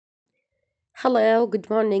Hello, good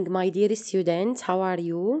morning, my dear students. How are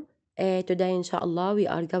you? Today, inshallah, we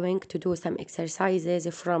are going to do some exercises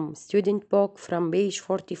from student book from page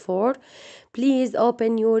 44. Please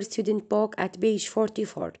open your student book at page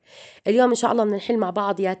 44. اليوم إن شاء الله بنحل مع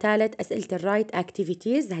بعض يا ثالث أسئلة الرايت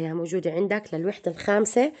activities هي موجودة عندك للوحدة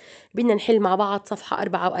الخامسة. بدنا نحل مع بعض صفحة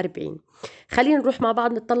 44. خلينا نروح مع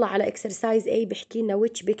بعض نطلع على exercise A بحكي لنا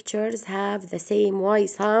which pictures have the same Y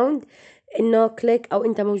sound. إنه كليك أو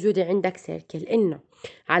أنت موجودة عندك سيركل. إنه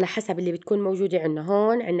على حسب اللي بتكون موجودة عنا.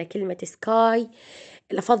 هون عنا كلمة سكاي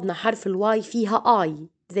لفظنا حرف الواي فيها آي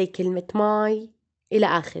زي كلمة ماي إلى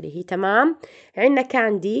آخره. تمام. عنا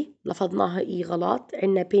كاندي لفظناها إي غلط.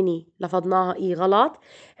 عنا بيني لفظناها إي غلط.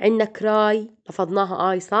 عنا كراي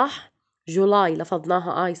لفظناها آي صح. جولاي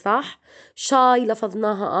لفظناها آي صح. شاي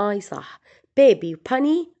لفظناها آي صح. بيبي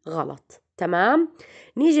وباني غلط. تمام.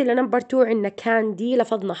 نيجي لنمبر 2 عنا كاندي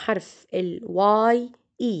لفظنا حرف الواي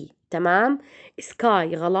اي. تمام.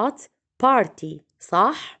 سكاي غلط. بارتي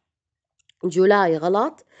صح. جولاي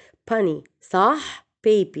غلط. باني صح.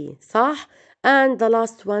 بيبي صح. and the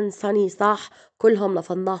last one sunny صح. كلهم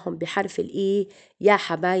لفظناهم بحرف الاي يا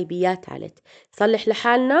حبايبي يا ثالث. صلح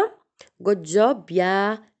لحالنا. good job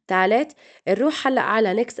يا ثالث. نروح هلا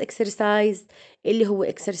على next exercise اللي هو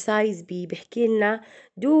exercise B بحكي لنا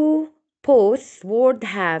do both word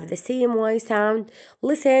have the same Y sound.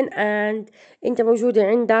 listen and انت موجودة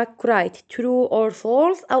عندك write true or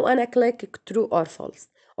false او انا click true or false.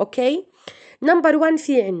 اوكي. نمبر 1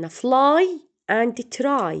 في عنا fly and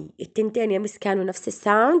try. التنتين يا مس كانوا نفس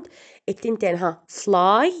الساوند. التنتين ها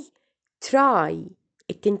fly try.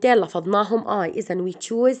 التنتين لفظناهم I اذا we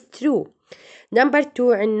choose true. نمبر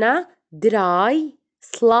 2 عنا dry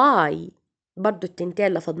sly. برضو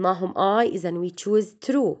التنتين لفظناهم I إذا we choose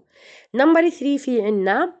true. نمبر 3 في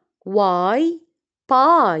عنا why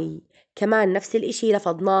pie. كمان نفس الاشي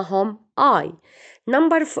لفظناهم I.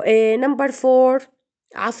 نمبر 4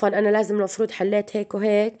 عفوا أنا لازم المفروض حليت هيك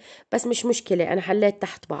وهيك بس مش مشكلة أنا حليت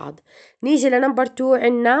تحت بعض. نيجي لنمبر 2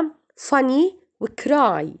 عنا funny و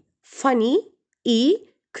cry. funny E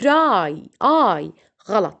cry I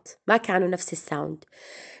غلط ما كانوا نفس الساوند.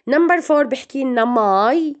 نمبر 4 بحكي لنا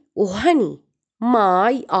ماي وهني.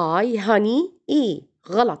 ماي اي هني اي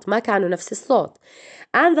غلط ما كانوا نفس الصوت.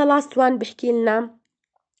 and the last one بحكي لنا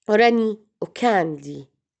رني وكاندي.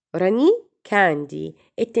 رني كاندي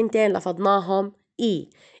التنتين لفظناهم اي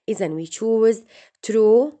اذا we choose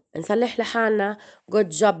true. نصلح لحالنا.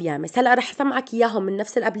 good job يا مس. هلا رح اسمعك اياهم من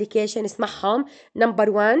نفس الابليكيشن. اسمعهم. نمبر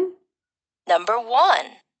 1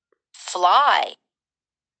 fly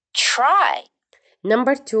try.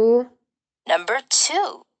 Number 2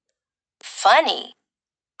 funny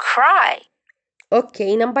cry.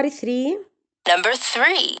 Okay. Number 3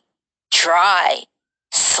 try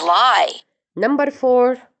sly. Number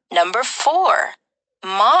 4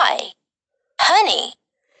 my honey.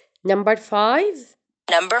 Number 5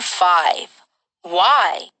 why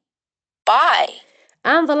buy.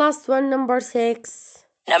 and the last one number 6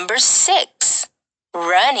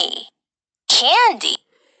 runny candy.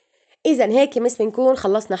 إذا هيك مس بنكون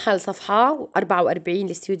خلصنا حل صفحة 44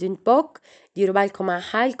 لستودنت بوك. ديروا بالكم مع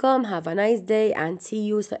حالكم. Have a nice day and see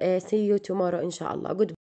you tomorrow إن شاء الله. Goodbye.